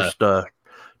first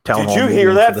town hall. Did you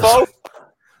hear that, folks?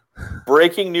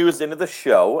 Breaking news into the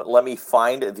show. Let me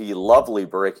find the lovely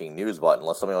breaking news button,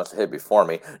 unless somebody wants to hit before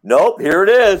me. Nope, here it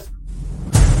is.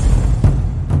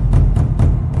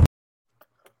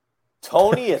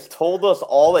 Tony has told us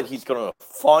all that he's going to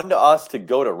fund us to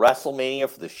go to WrestleMania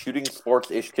for the Shooting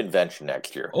Sports-ish convention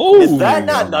next year. Oh, is that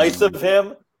not nice of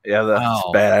him? Yeah, that's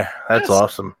bad. That's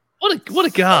awesome. What a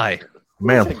guy.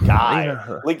 Man. What a guy.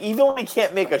 Yeah. Like, even when we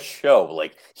can't make a show,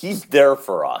 like, he's there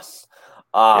for us.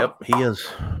 Yep, he is.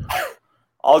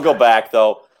 I'll go back,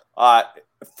 though.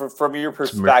 From your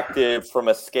perspective, from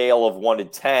a scale of 1 to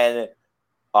 10,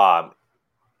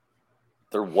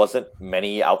 there wasn't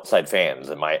many outside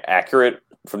fans. Am I accurate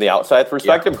from the outside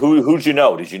perspective? Yeah. Who'd you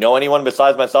know? Did you know anyone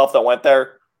besides myself that went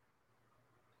there?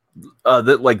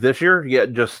 Like this year? Yeah,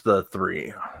 just the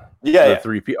 3. Yeah,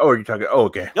 3 people. Oh, you're talking. Oh,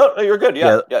 okay. No, you're good.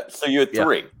 Yeah. So you had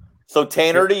 3. So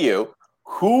Tanner, to you,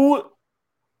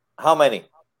 how many?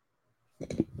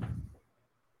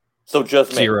 So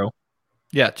just me. 0.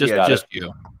 Yeah, just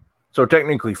you. So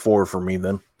technically 4 for me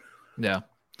then. Yeah.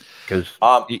 Because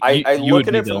I look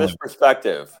at it from this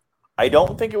perspective. I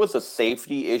don't think it was a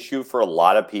safety issue for a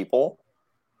lot of people.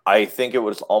 I think it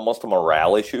was almost a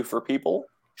morale issue for people.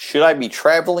 Should I be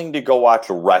traveling to go watch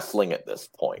wrestling at this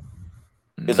point?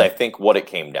 Is I think what it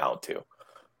came down to.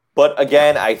 But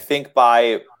again, I think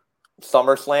by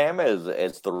SummerSlam,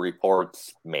 as the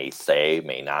reports may say,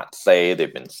 may not say,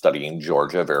 they've been studying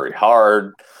Georgia very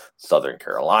hard, Southern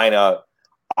Carolina.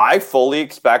 I fully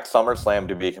expect SummerSlam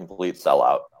to be a complete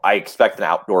sellout. I expect an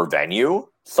outdoor venue.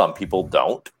 Some people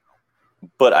don't,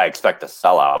 but I expect a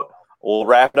sellout. We'll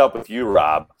wrap it up with you,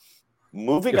 Rob.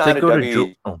 Moving on to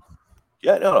WWE.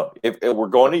 Yeah, no. If we're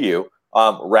going to you,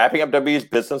 wrapping up WWE's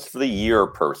business for the year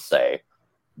per se.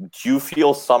 Do you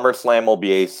feel SummerSlam will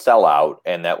be a sellout,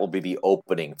 and that will be the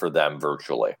opening for them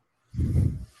virtually?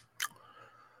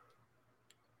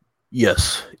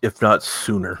 Yes, if not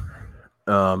sooner.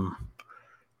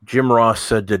 Jim Ross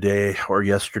said today or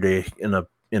yesterday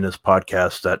in his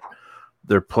podcast that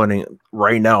they're planning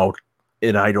right now,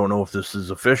 and I don't know if this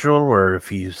is official or if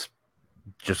he's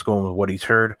just going with what he's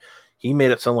heard. He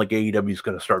made it sound like AEW is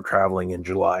going to start traveling in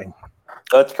July.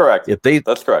 That's correct.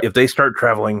 That's correct. If they start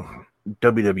traveling,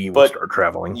 WWE will start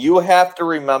traveling. You have to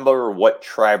remember what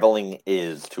traveling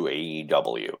is to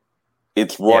AEW.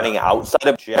 It's running outside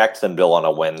of Jacksonville on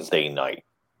a Wednesday night.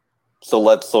 So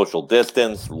let's social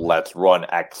distance. Let's run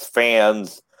X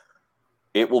fans.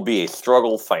 It will be a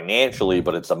struggle financially,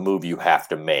 but it's a move you have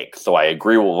to make. So I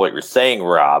agree with what you're saying,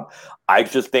 Rob. I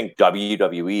just think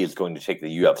WWE is going to take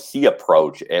the UFC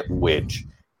approach, at which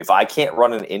if I can't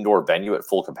run an indoor venue at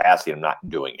full capacity, I'm not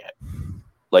doing it.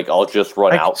 Like, I'll just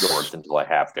run outdoors until I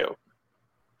have to.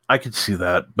 I could see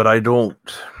that, but I don't.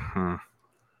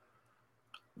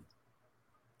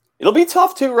 It'll be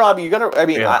tough too, Rob. You gotta. I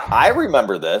mean, I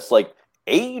remember this. Like,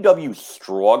 AEW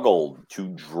struggled to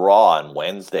draw on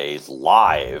Wednesdays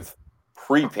live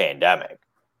pre-pandemic.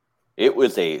 It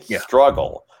was a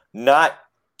struggle. Not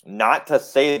to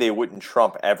say they wouldn't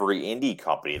trump every indie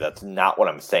company. That's not what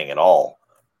I'm saying at all.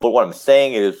 But what I'm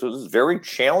saying is it was very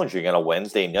challenging on a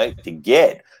Wednesday night to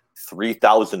get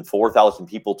 3,000, 4,000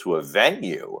 people to a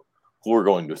venue who are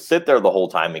going to sit there the whole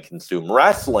time and consume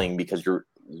wrestling because you're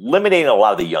limiting a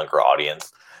lot of the younger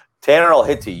audience. Tanner, I'll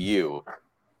hit to you.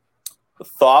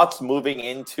 Thoughts moving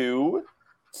into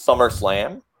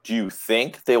SummerSlam? Do you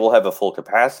think they will have a full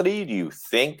capacity? Do you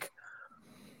think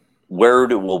where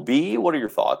it will be? What are your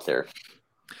thoughts there?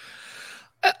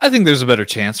 I think there's a better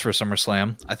chance for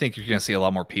SummerSlam. I think you're going to see a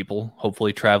lot more people,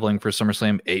 hopefully, traveling for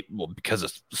SummerSlam. Because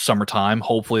it's summertime,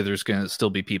 hopefully there's going to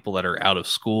still be people that are out of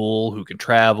school who can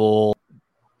travel.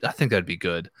 I think that'd be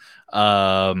good.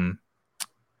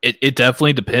 It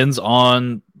definitely depends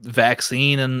on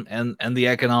vaccine and the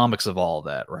economics of all of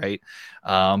that, right?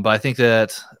 But I think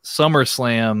that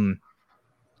SummerSlam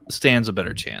stands a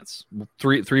better chance.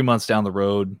 3 months down the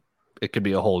road, it could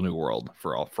be a whole new world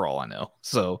for all I know.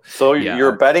 So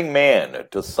you're betting man.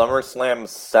 Does SummerSlam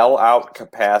sell out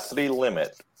capacity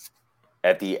limit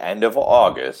at the end of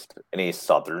August in a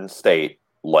southern state,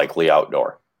 likely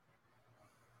outdoor?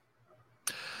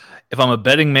 If I'm a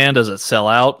betting man, does it sell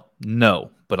out? No,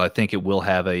 but I think it will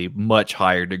have a much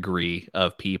higher degree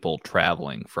of people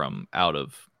traveling from out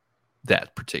of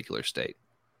that particular state.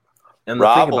 And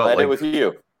Rob, we'll end it with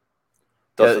you.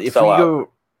 Does it sell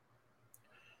out?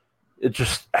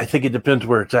 I think it depends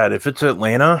where it's at. If it's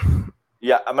Atlanta,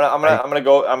 I'm gonna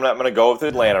go with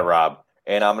Atlanta, Rob,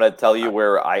 and I'm gonna tell you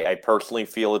where I personally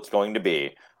feel it's going to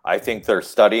be. I think they're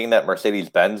studying that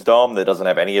Mercedes-Benz Dome that doesn't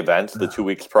have any events the 2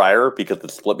 weeks prior because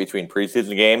it's split between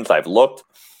preseason games. I've looked.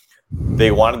 They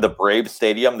wanted the Braves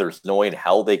Stadium. There's no way in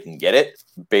hell they can get it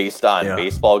based on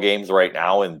baseball games right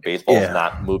now, and baseball is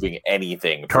not moving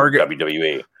anything for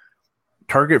WWE.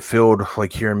 Target Field,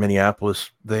 like here in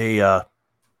Minneapolis, the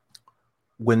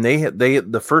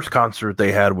first concert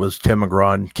they had was Tim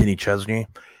McGraw and Kenny Chesney,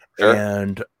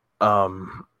 and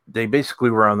they basically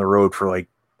were on the road for like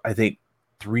I think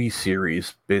 3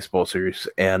 baseball series,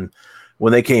 and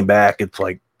when they came back, it's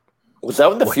like, was that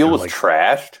when the field was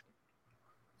trashed?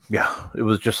 Yeah, it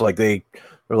was just like they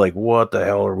were like, "What the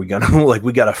hell are we gonna like?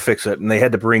 We got to fix it," and they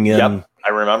had to bring in. Yep, I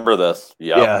remember this.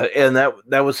 Yep. Yeah, and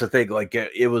that was the thing. Like,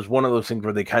 it was one of those things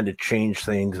where they kind of changed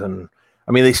things, and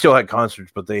I mean, they still had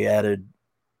concerts, but they added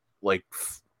like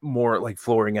more like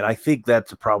flooring, and I think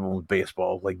that's a problem with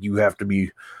baseball. Like, you have to be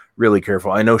really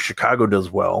careful. I know Chicago does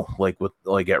well, like with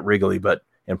like at Wrigley,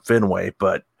 and Fenway,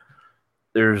 but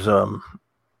there's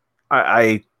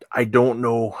I don't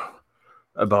know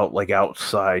about like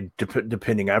outside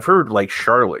depending. I've heard like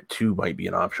Charlotte too might be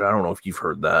an option. I don't know if you've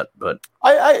heard that, but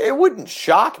it wouldn't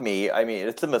shock me. I mean,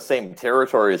 it's in the same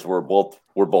territory as we're both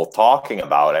talking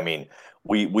about. I mean,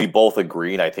 we both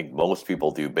agree, and I think most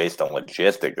people do based on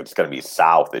logistics. It's going to be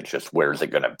south. It's just where's it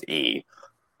going to be?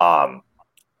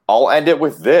 I'll end it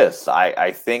with this.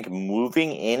 I think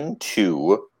moving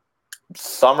into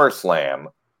SummerSlam,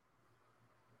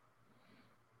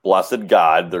 blessed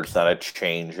God, there's not a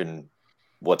change in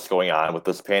what's going on with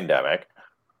this pandemic.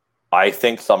 I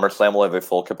think SummerSlam will have a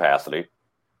full capacity.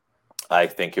 I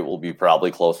think it will be probably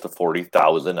close to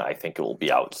 40,000. I think it will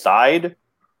be outside.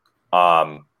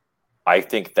 I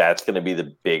think that's going to be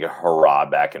the big hurrah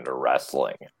back into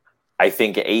wrestling. I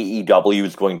think AEW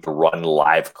is going to run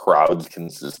live crowds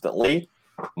consistently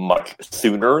much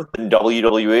sooner than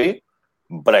WWE,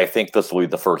 but I think this will be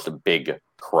the first big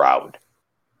crowd.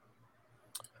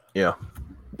 Yeah.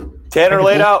 Tanner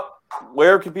laid out,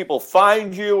 where can people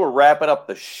find you? We're wrapping up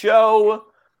the show.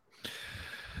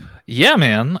 Yeah,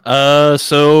 man.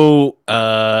 So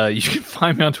you can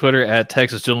find me on Twitter at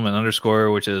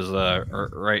 @TexasGentleman_, which is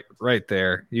right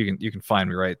there. You can find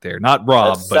me right there. Not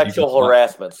Rob, that's but sexual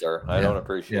harassment, sir. I don't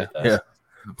appreciate that. Yeah,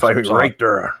 find me right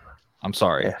there. I'm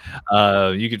sorry. Yeah.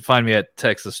 You can find me at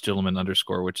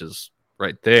 @TexasGentleman_, which is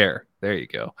right there. There you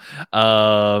go.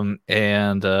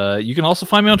 And you can also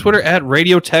find me on Twitter at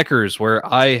Radio Techers, where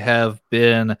I have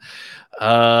been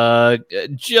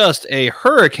just a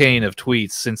hurricane of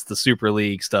tweets since the Super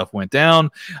League stuff went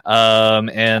down.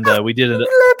 And we did it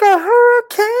like a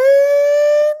hurricane.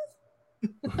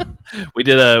 we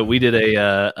did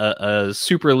a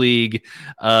Super League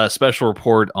special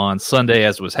report on Sunday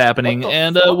as it was happening,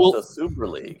 and we'll the Super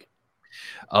League.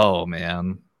 Oh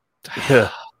man,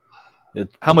 Yeah.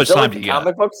 How much time do you got?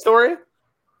 Comic book story?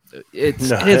 It's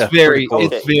very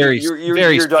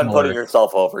you're done putting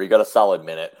yourself over. You got a solid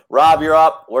minute. Rob, you're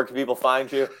up. Where can people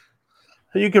find you?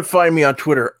 You can find me on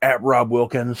Twitter at Rob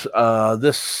Wilkins.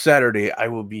 This Saturday, I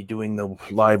will be doing the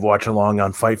live watch along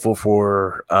on Fightful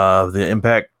for the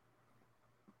Impact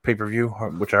pay-per-view,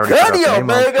 which I already Kenny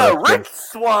Omega, Rick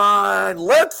Swan.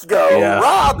 Let's go. Yeah.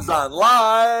 Rob's on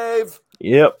live.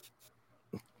 Yep.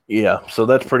 Yeah, so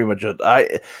that's pretty much it.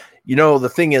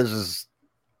 The thing is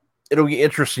it'll be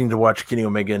interesting to watch Kenny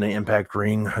Omega in an Impact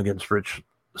ring against Rich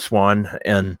Swann,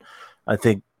 and I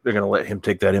think they're going to let him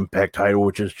take that Impact title,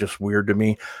 which is just weird to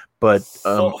me. But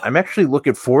I'm actually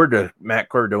looking forward to Matt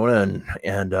Cardona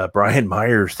and Brian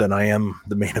Myers than I am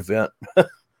the main event.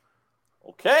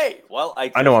 Okay, well,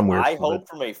 I know I'm weird. I hope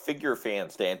from a figure fan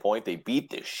standpoint, they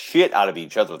beat the shit out of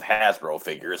each other with Hasbro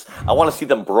figures. I want to see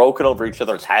them broken over each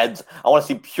other's heads. I want to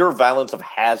see pure violence of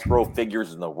Hasbro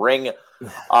figures in the ring.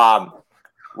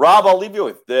 Rob, I'll leave you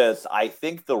with this. I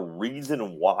think the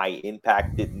reason why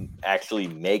Impact didn't actually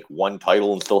make one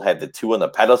title and still had the two on the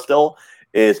pedestal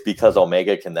is because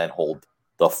Omega can then hold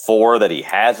the 4 that he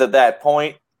has at that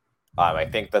point. I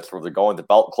think that's where they're going, the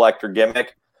belt collector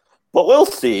gimmick. But we'll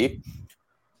see.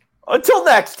 Until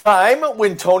next time,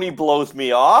 when Tony blows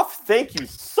me off, thank you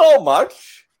so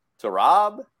much to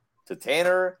Rob, to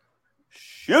Tanner,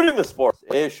 Shooting the Sports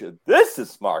Ish. This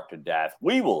is Smark to Death.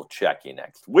 We will check you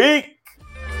next week.